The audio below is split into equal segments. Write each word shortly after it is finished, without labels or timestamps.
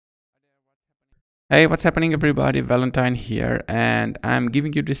Hey, what's happening everybody? Valentine here, and I'm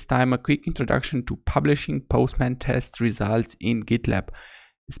giving you this time a quick introduction to publishing Postman test results in GitLab,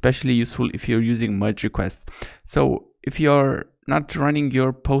 especially useful if you're using merge requests. So if you're not running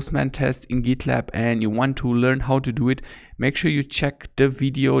your Postman test in GitLab and you want to learn how to do it, make sure you check the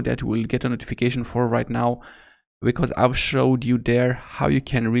video that you will get a notification for right now, because I've showed you there how you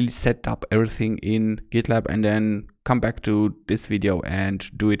can really set up everything in GitLab and then come back to this video and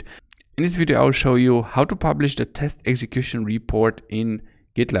do it. In this video, I'll show you how to publish the test execution report in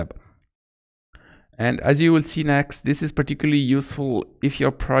GitLab. And as you will see next, this is particularly useful if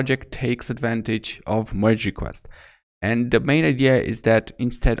your project takes advantage of merge request. And the main idea is that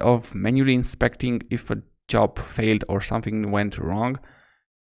instead of manually inspecting if a job failed or something went wrong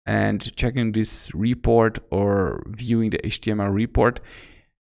and checking this report or viewing the HTML report,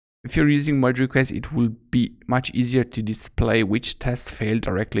 if you're using merge request, it will be much easier to display which test failed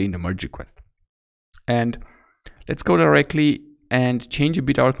directly in the merge request. And let's go directly and change a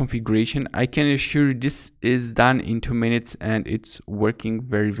bit our configuration. I can assure you this is done in 2 minutes and it's working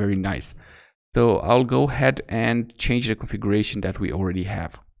very nice. So I'll go ahead and change the configuration that we already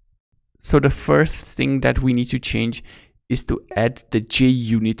have. So the first thing that we need to change is to add the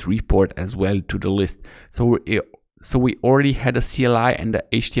JUnit report as well to the list. So we already had a CLI and the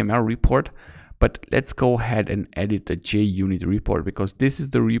HTML report, but let's go ahead and edit the JUnit report, because this is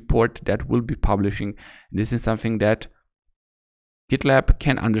the report that we'll be publishing. This is something that GitLab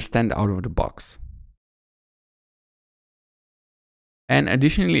can understand out of the box. And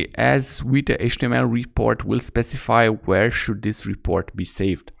additionally, as with the HTML report, we'll specify where should this report be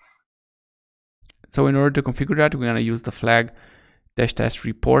saved. So in order to configure that, we're going to use the flag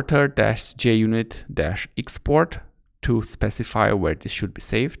 -test-reporter-junit-export to specify where this should be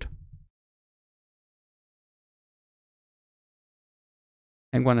saved.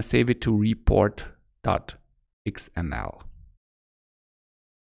 I'm going to save it to report.xml.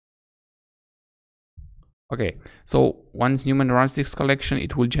 Okay, so once Newman runs this collection,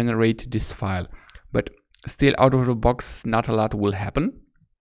 it will generate this file, but still out of the box, not a lot will happen.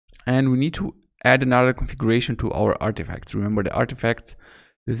 And we need to add another configuration to our artifacts. Remember the artifacts,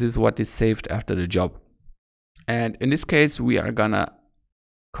 this is what is saved after the job. And in this case, we are gonna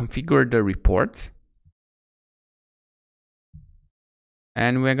configure the reports.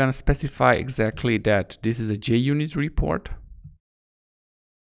 And we're gonna specify exactly that this is a JUnit report.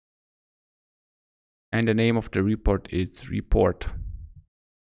 And the name of the report is report.xml.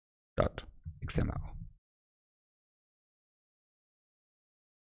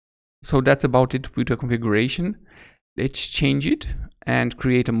 So that's about it with the configuration. Let's change it and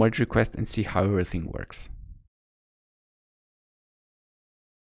create a merge request and see how everything works.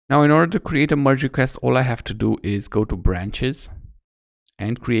 Now, in order to create a merge request, all I have to do is go to branches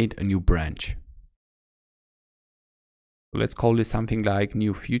and create a new branch. So let's call this something like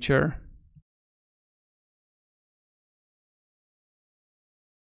new future.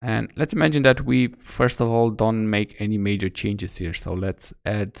 And let's imagine that we first of all don't make any major changes here. So let's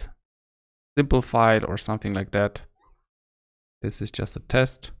add simple file or something like that. This is just a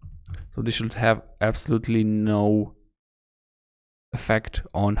test. So this should have absolutely no effect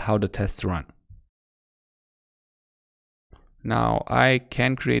on how the tests run. Now I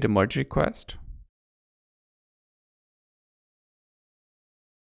can create a merge request.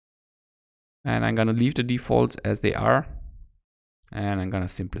 And I'm gonna leave the defaults as they are. And I'm gonna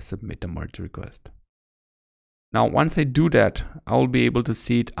simply submit the merge request. Now, once I do that, I will be able to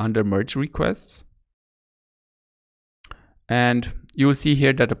see it under merge requests. And you will see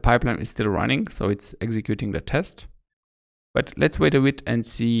here that the pipeline is still running, so it's executing the test. But let's wait a bit and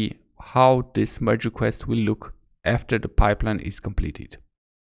see how this merge request will look after the pipeline is completed.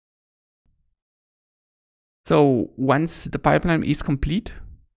 So once the pipeline is complete,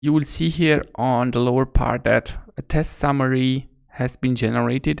 you will see here on the lower part that a test summary has been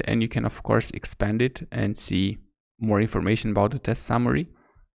generated, and you can of course expand it and see more information about the test summary.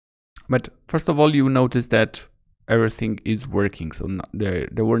 But first of all, you notice that everything is working, so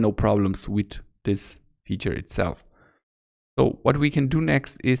there were no problems with this feature itself. So what we can do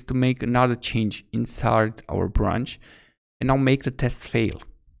next is to make another change inside our branch and now make the test fail.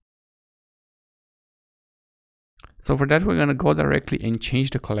 So for that, we're going to go directly and change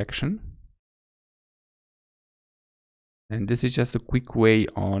the collection. And this is just a quick way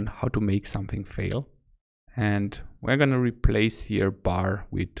on how to make something fail. And we're going to replace here bar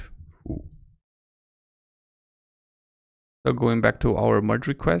with foo. So going back to our merge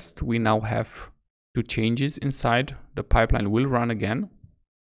request, we now have 2 changes inside. The pipeline will run again.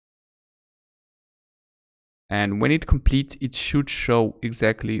 And when it completes, it should show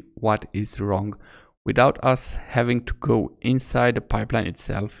exactly what is wrong without us having to go inside the pipeline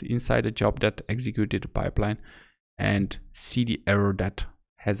itself, inside the job that executed the pipeline, and see the error that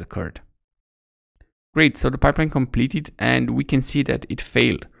has occurred. Great, so the pipeline completed and we can see that it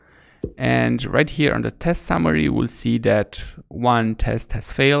failed. And right here on the test summary, we'll see that one test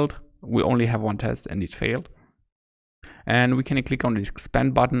has failed. We only have one test and it failed. And we can click on the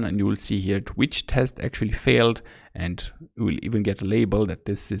expand button and you will see here which test actually failed, and we will even get a label that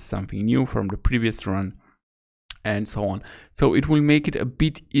this is something new from the previous run and so on. So it will make it a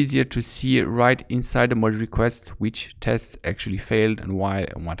bit easier to see right inside the merge request which tests actually failed and why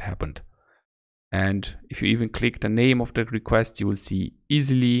and what happened. And if you even click the name of the request, you will see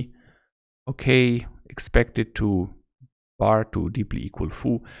easily, okay, expected to bar to deeply equal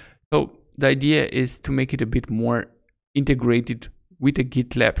foo. So the idea is to make it a bit more integrated with the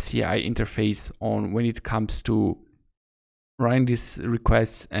GitLab CI interface on when it comes to running these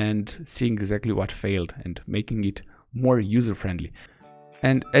requests and seeing exactly what failed and making it more user-friendly.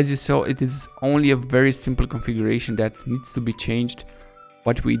 And as you saw, it is only a very simple configuration that needs to be changed.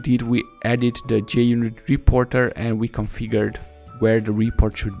 What we did, we added the JUnit reporter and we configured where the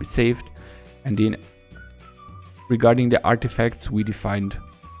report should be saved. And then regarding the artifacts, we defined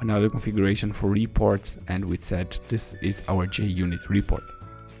another configuration for reports and we said this is our JUnit report.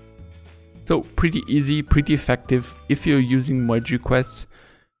 So pretty easy, pretty effective if you're using merge requests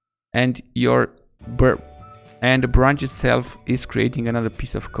and the branch itself is creating another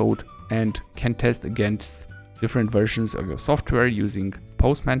piece of code and can test against different versions of your software using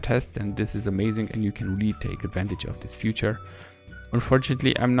Postman test, and this is amazing and you can really take advantage of this feature.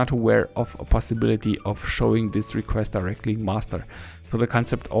 Unfortunately, I'm not aware of a possibility of showing this request directly in master. So the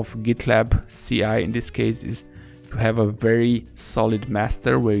concept of GitLab CI in this case is to have a very solid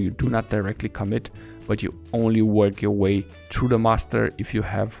master where you do not directly commit, but you only work your way through the master if you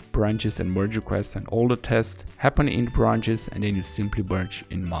have branches and merge requests, and all the tests happen in branches and then you simply merge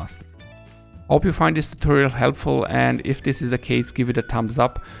in master. Hope you find this tutorial helpful, and if this is the case, give it a thumbs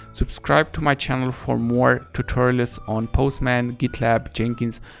up. Subscribe to my channel for more tutorials on Postman, GitLab,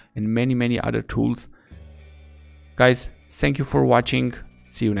 Jenkins, and many other tools. Guys, thank you for watching.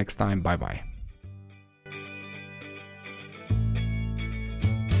 See you next time. Bye bye.